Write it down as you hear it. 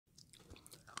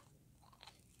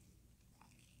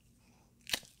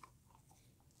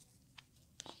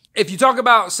If you talk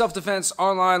about self-defense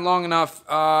online long enough,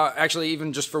 actually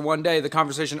even just for one day, the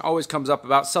conversation always comes up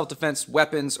about self-defense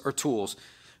weapons or tools.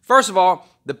 First of all,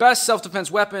 the best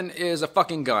self-defense weapon is a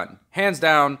fucking gun. Hands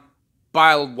down,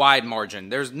 by a wide margin.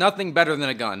 There's nothing better than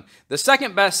a gun. The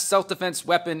second best self-defense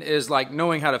weapon is like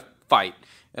knowing how to fight.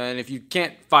 And if you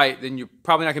can't fight, then you're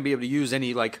probably not going to be able to use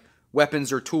any like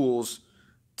weapons or tools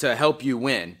to help you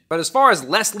win. But as far as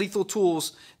less lethal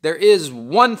tools, there is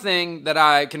one thing that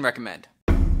I can recommend.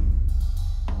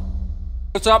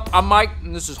 What's up? I'm Mike,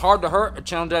 and this is Hard to Hurt, a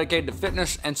channel dedicated to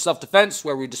fitness and self-defense,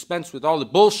 where we dispense with all the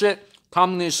bullshit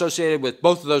commonly associated with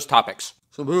both of those topics.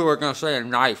 Some people are going to say a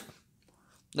knife.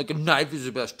 Like a knife is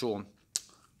the best tool.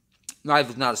 Knife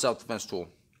is not a self-defense tool.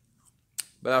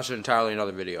 But that's entirely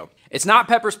another video. It's not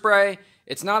pepper spray.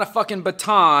 It's not a fucking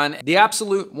baton. The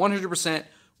absolute 100%,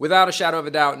 without a shadow of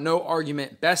a doubt, no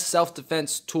argument, best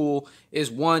self-defense tool is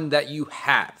one that you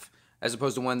have, as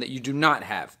opposed to one that you do not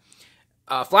have.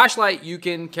 A flashlight you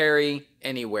can carry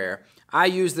anywhere. I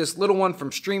use this little one from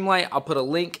Streamlight. I'll put a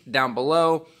link down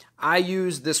below. I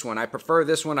use this one. I prefer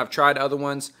this one. I've tried other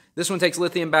ones. This one takes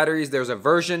lithium batteries. There's a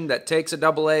version that takes a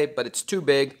AA, but it's too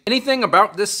big. Anything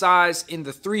about this size in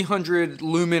the 300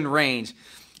 lumen range.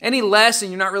 Any less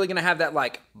and you're not really going to have that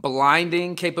like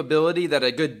blinding capability that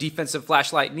a good defensive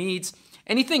flashlight needs.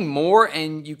 Anything more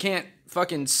and you can't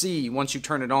fucking see once you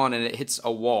turn it on and it hits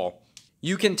a wall.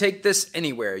 You can take this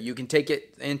anywhere. You can take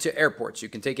it into airports. You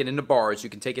can take it into bars. You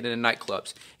can take it into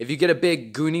nightclubs. If you get a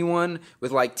big goony one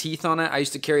with like teeth on it, I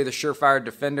used to carry the Surefire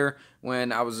Defender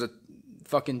when I was a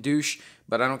fucking douche,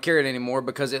 but I don't carry it anymore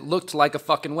because it looked like a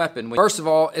fucking weapon. First of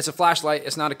all, it's a flashlight.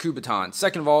 It's not a Kubaton.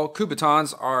 Second of all,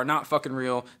 Kubatons are not fucking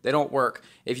real. They don't work.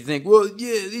 If you think, well,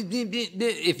 yeah,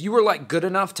 if you were like good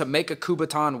enough to make a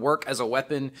Kubaton work as a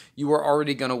weapon, you were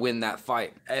already gonna win that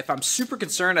fight. If I'm super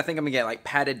concerned, I think I'm gonna get like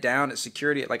patted down at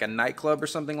security at like a nightclub or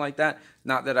something like that.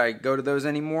 Not that I go to those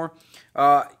anymore.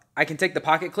 I can take the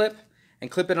pocket clip and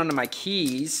clip it onto my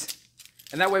keys.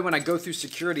 And that way when I go through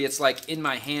security, it's like in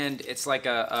my hand, it's like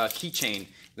a keychain.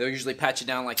 They'll usually pat you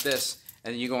down like this,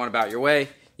 and then you go on about your way.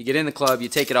 You get in the club, you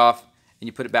take it off, and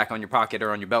you put it back on your pocket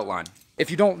or on your belt line.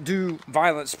 If you don't do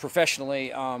violence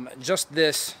professionally, just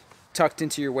this tucked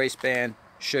into your waistband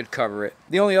should cover it.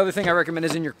 The only other thing I recommend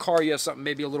is in your car, you have something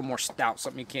maybe a little more stout,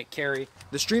 something you can't carry.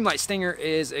 The Streamlight Stinger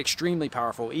is extremely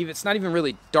powerful. It's not even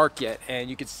really dark yet, and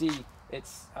you can see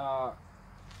it's...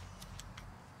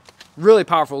 really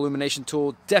powerful illumination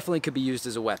tool. Definitely could be used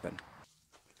as a weapon.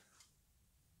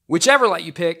 Whichever light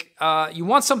you pick, you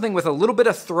want something with a little bit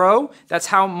of throw. That's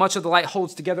how much of the light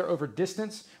holds together over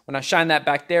distance. When I shine that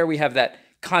back there, we have that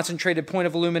concentrated point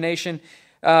of illumination.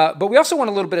 But we also want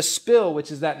a little bit of spill,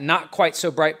 which is that not quite so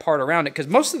bright part around it. Because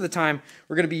most of the time,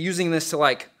 we're going to be using this to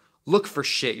like look for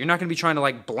shit. You're not going to be trying to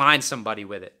like blind somebody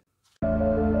with it.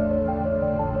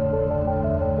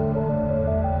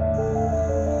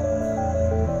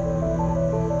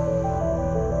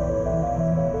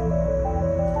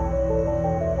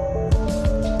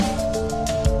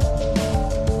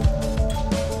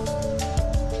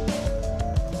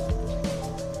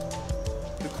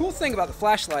 The cool thing about the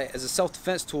flashlight as a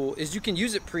self-defense tool is you can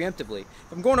use it preemptively.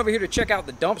 If I'm going over here to check out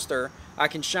the dumpster, I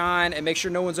can shine and make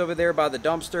sure no one's over there by the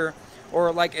dumpster.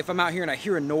 Or like if I'm out here and I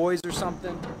hear a noise or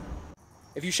something.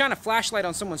 If you shine a flashlight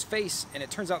on someone's face and it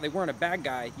turns out they weren't a bad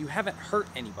guy, you haven't hurt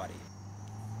anybody.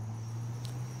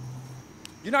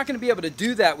 You're not going to be able to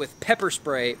do that with pepper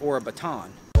spray or a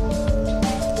baton.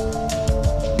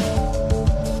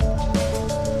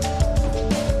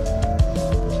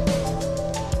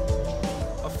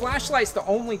 Flashlight's the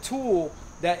only tool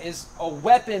that is a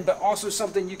weapon, but also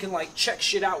something you can like check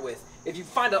shit out with. If you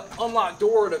find an unlocked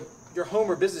door to your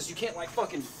home or business, you can't like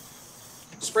fucking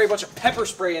spray a bunch of pepper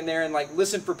spray in there and like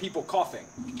listen for people coughing.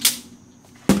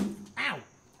 Ow!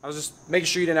 I was just making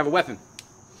sure you didn't have a weapon.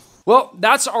 Well,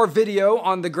 that's our video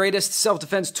on the greatest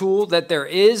self-defense tool that there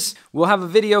is. We'll have a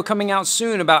video coming out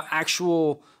soon about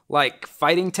actual like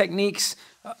fighting techniques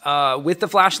with the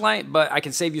flashlight, but I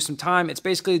can save you some time. It's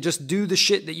basically just do the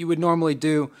shit that you would normally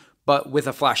do, but with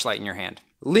a flashlight in your hand.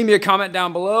 Leave me a comment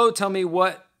down below. Tell me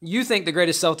what you think the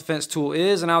greatest self-defense tool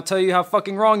is, and I'll tell you how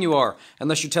fucking wrong you are,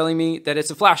 unless you're telling me that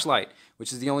it's a flashlight,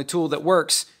 which is the only tool that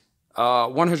works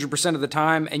 100% of the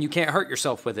time, and you can't hurt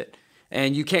yourself with it.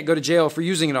 And you can't go to jail for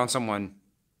using it on someone.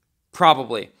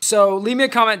 Probably. So leave me a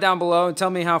comment down below and tell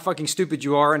me how fucking stupid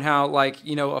you are and how, like,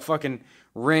 you know, a fucking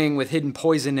ring with hidden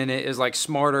poison in it is like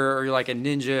smarter, or you're like a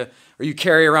ninja, or you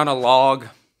carry around a log.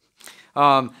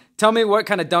 Tell me what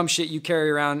kind of dumb shit you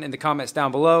carry around in the comments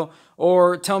down below,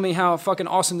 or tell me how fucking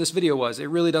awesome this video was. It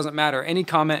really doesn't matter. Any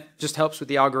comment just helps with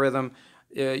the algorithm.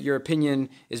 your opinion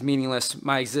is meaningless.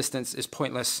 My existence is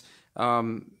pointless.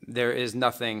 There is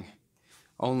nothing,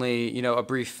 only, a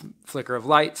brief flicker of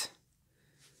light,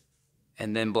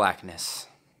 and then blackness.